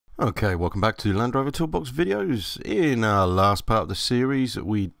Okay, welcome back to Land Rover Toolbox videos. In our last part of the series,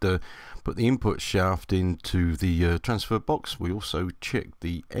 we'd put the input shaft into the transfer box. We also checked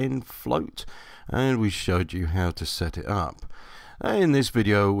the end float, and we showed you how to set it up. In this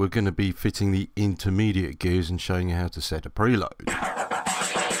video, we're going to be fitting the intermediate gears and showing you how to set a preload.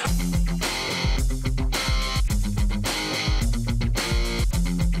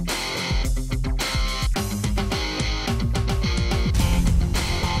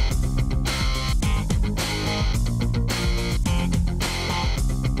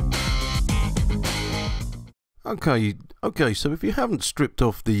 Okay, so if you haven't stripped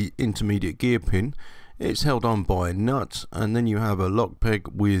off the intermediate gear pin, it's held on by a nut, and then you have a lock peg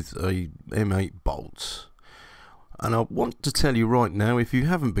with a M8 bolts. And I want to tell you right now, if you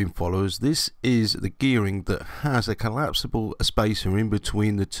haven't been followers, this is the gearing that has a collapsible spacer in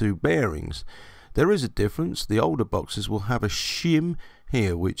between the two bearings. There is a difference. The older boxes will have a shim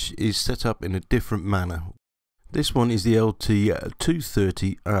here, which is set up in a different manner. This one is the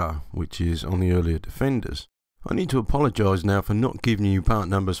LT230T, which is on the earlier Defenders. I need to apologise now for not giving you part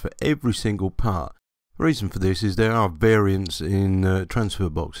numbers for every single part. The reason for this is there are variants in transfer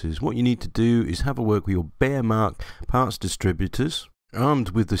boxes. What you need to do is have a work with your bare mark parts distributors,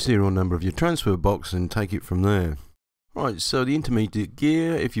 armed with the serial number of your transfer box, and take it from there. Right, so the intermediate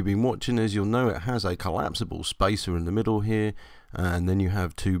gear, if you've been watching, as you'll know, it has a collapsible spacer in the middle here, and then you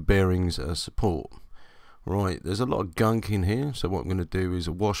have two bearings as support. Right, there's a lot of gunk in here, so what I'm going to do is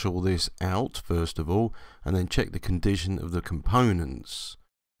wash all this out first of all, and then check the condition of the components.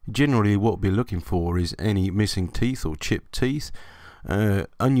 Generally what we'll be looking for is any missing teeth or chipped teeth,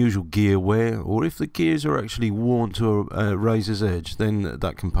 unusual gear wear, or if the gears are actually worn to a razor's edge, then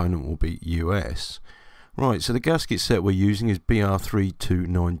that component will be US. Right, so the gasket set we're using is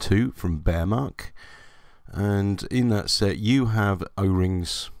BR3292 from Bearmark, and in that set you have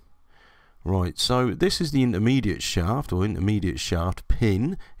O-rings. Right, so this is the intermediate shaft, or intermediate shaft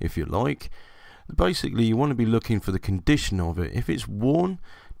pin, if you like. Basically, you want to be looking for the condition of it. If it's worn,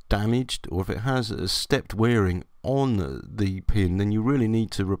 damaged, or if it has a stepped wearing on the pin, then you really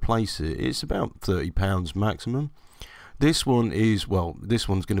need to replace it. It's about £30 maximum. This one is, well, this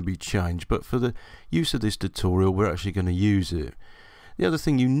one's going to be changed, but for the use of this tutorial, we're actually going to use it. The other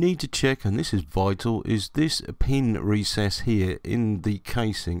thing you need to check, and this is vital, is this pin recess here in the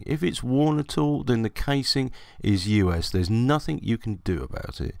casing. If it's worn at all, then the casing is US. There's nothing you can do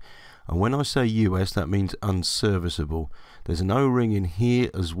about it. And when I say US, that means unserviceable. There's an O-ring in here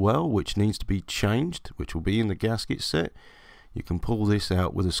as well, which needs to be changed, which will be in the gasket set. You can pull this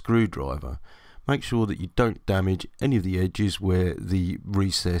out with a screwdriver. Make sure that you don't damage any of the edges where the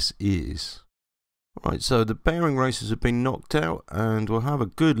recess is. Right, so the bearing races have been knocked out, and we'll have a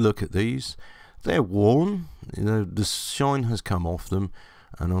good look at these. They're worn, you know, the shine has come off them,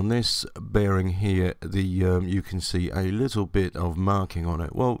 and on this bearing here, you can see a little bit of marking on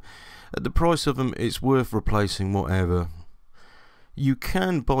it. Well, at the price of them, it's worth replacing whatever. You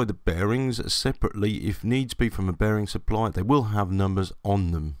can buy the bearings separately if needs be from a bearing supplier. They will have numbers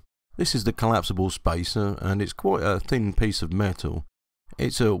on them. This is the collapsible spacer, and it's quite a thin piece of metal.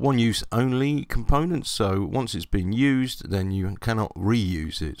 It's a one-use only component, so once it's been used, then you cannot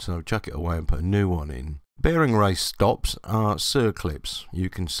reuse it, so chuck it away and put a new one in. Bearing race stops are circlips. You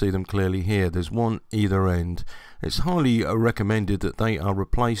can see them clearly here. There's one either end. It's highly recommended that they are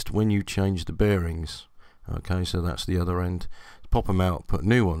replaced when you change the bearings. Okay, so that's the other end. Pop them out, put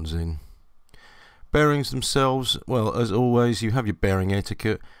new ones in. Bearings themselves, well, as always, you have your bearing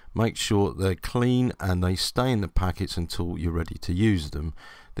etiquette. Make sure they're clean and they stay in the packets until you're ready to use them.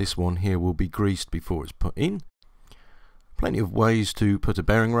 This one here will be greased before it's put in. Plenty of ways to put a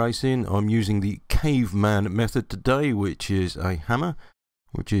bearing race in. I'm using the caveman method today, which is a hammer,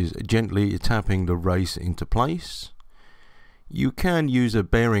 which is gently tapping the race into place. You can use a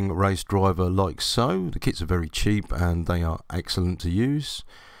bearing race driver like so. The kits are very cheap and they are excellent to use.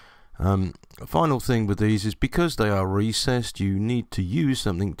 Final thing with these is because they are recessed, you need to use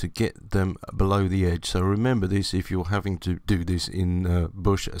something to get them below the edge. So remember this if you're having to do this in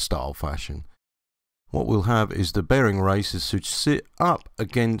bush style fashion. What we'll have is the bearing races should sit up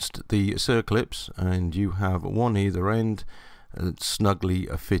against the circlips, and you have one either end snugly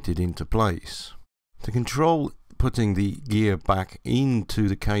fitted into place. To control putting the gear back into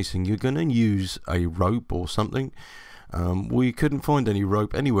the casing, you're going to use a rope or something. We couldn't find any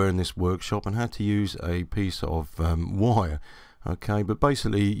rope anywhere in this workshop and had to use a piece of wire. Okay, but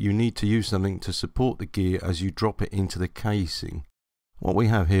basically you need to use something to support the gear as you drop it into the casing. What we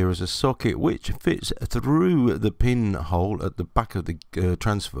have here is a socket which fits through the pin hole at the back of the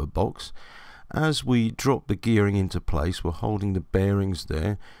transfer box. As we drop the gearing into place, we're holding the bearings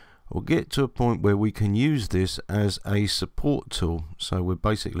there. we'll get to a point where we can use this as a support tool. So we're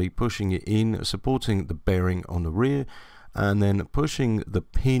basically pushing it in, supporting the bearing on the rear, and then pushing the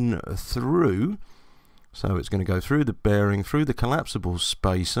pin through. So it's going to go through the bearing, through the collapsible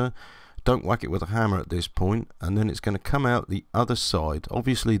spacer. Don't whack it with a hammer at this point, and then it's going to come out the other side.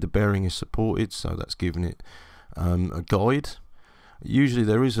 Obviously the bearing is supported, so that's giving it a guide. Usually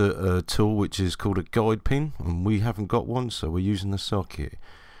there is a tool which is called a guide pin, and we haven't got one, so we're using the socket.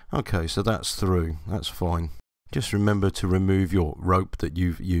 Okay, so that's through, that's fine. Just remember to remove your rope that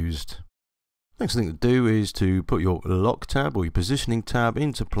you've used. Next thing to do is to put your lock tab or your positioning tab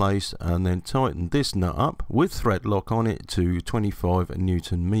into place, and then tighten this nut up with thread lock on it to 25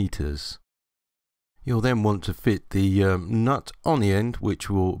 Newton meters. You'll then want to fit the nut on the end, which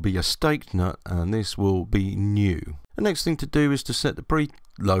will be a staked nut, and this will be new. The next thing to do is to set the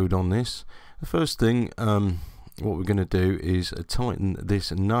preload on this. The first thing what we're going to do is tighten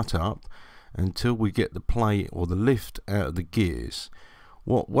this nut up until we get the play or the lift out of the gears.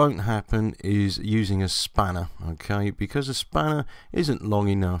 What won't happen is using a spanner, okay, because a spanner isn't long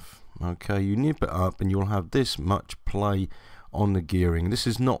enough. Okay, you nip it up and you'll have this much play on the gearing. This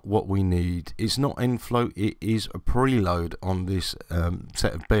is not what we need. It's not inflow, it is a preload on this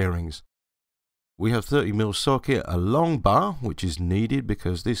set of bearings. We have 30mm socket, a long bar which is needed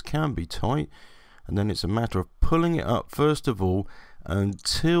because this can be tight, and then it's a matter of pulling it up first of all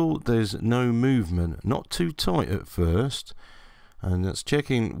until there's no movement, not too tight at first, and that's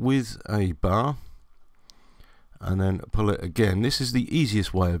checking with a bar, and then pull it again. This is the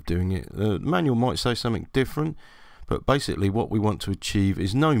easiest way of doing it. The manual might say something different, but basically what we want to achieve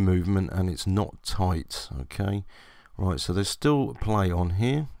is no movement and it's not tight. Okay, right, so there's still play on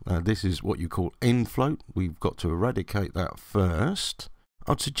here. This is what you call inflow. We've got to eradicate that first.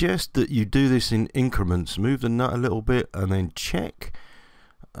 I'd suggest that you do this in increments. Move the nut a little bit and then check,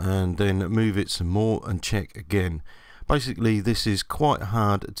 and then move it some more and check again. Basically this is quite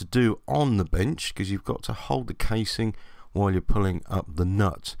hard to do on the bench because you've got to hold the casing while you're pulling up the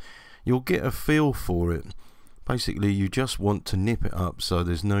nut. You'll get a feel for it. Basically you just want to nip it up so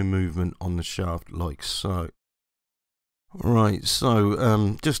there's no movement on the shaft, like so. Right,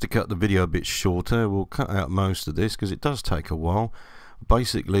 so just to cut the video a bit shorter, we'll cut out most of this because it does take a while.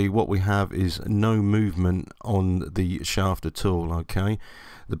 Basically what we have is no movement on the shaft at all. Okay,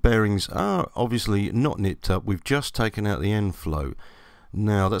 the bearings are obviously not nipped up. We've just taken out the inflow.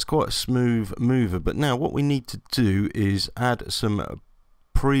 Now that's quite a smooth mover, but now what we need to do is add some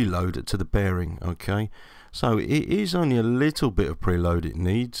preload to the bearing. Okay, so it is only a little bit of preload it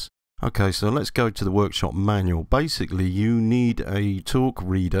needs. Okay, so let's go to the workshop manual. Basically you need a torque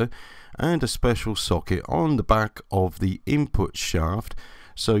reader and a special socket on the back of the input shaft,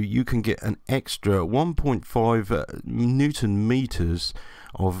 so you can get an extra 1.5 Newton meters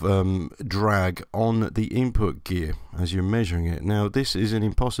of drag on the input gear as you're measuring it. Now this is an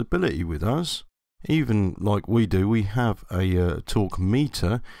impossibility with us. Even like we do, we have a torque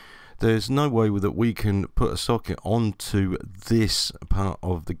meter. There's no way that we can put a socket onto this part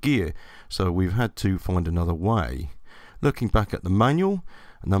of the gear, so we've had to find another way. Looking back at the manual,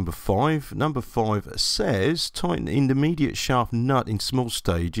 number 5 says tighten intermediate shaft nut in small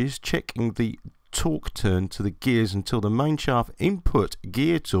stages, checking the torque turn to the gears until the main shaft input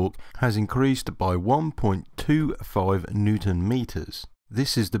gear torque has increased by 1.25 Newton meters.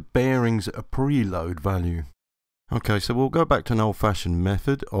 This is the bearing's preload value. Okay, so we'll go back to an old-fashioned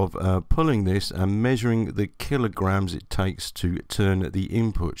method of pulling this and measuring the kilograms it takes to turn the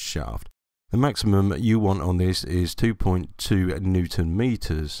input shaft. The maximum you want on this is 2.2 Newton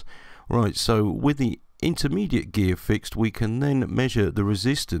meters. Right, so with the intermediate gear fixed, we can then measure the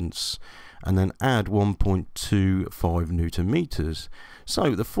resistance and then add 1.25 Newton meters.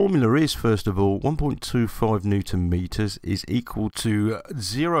 So the formula is, first of all, 1.25 Newton meters is equal to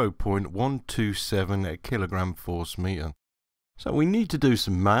 0.127 kilogram force meter. So we need to do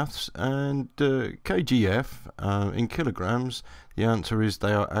some maths, and kgf in kilograms, the answer is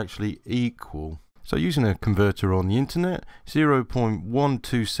they are actually equal. So using a converter on the internet,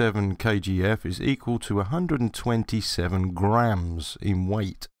 0.127 kgf is equal to 127 grams in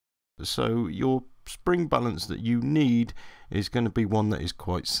weight. So your spring balance that you need is going to be one that is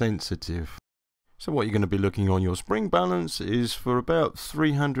quite sensitive. So what you're going to be looking on your spring balance is for about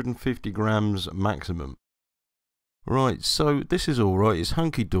 350 grams maximum. Right, so this is alright, it's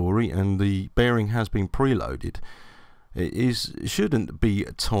hunky-dory, and the bearing has been preloaded. It shouldn't be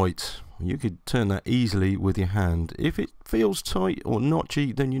tight. You could turn that easily with your hand. If it feels tight or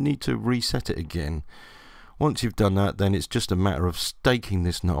notchy, then you need to reset it again. Once you've done that, then it's just a matter of staking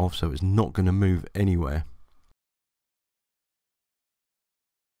this nut off so it's not going to move anywhere.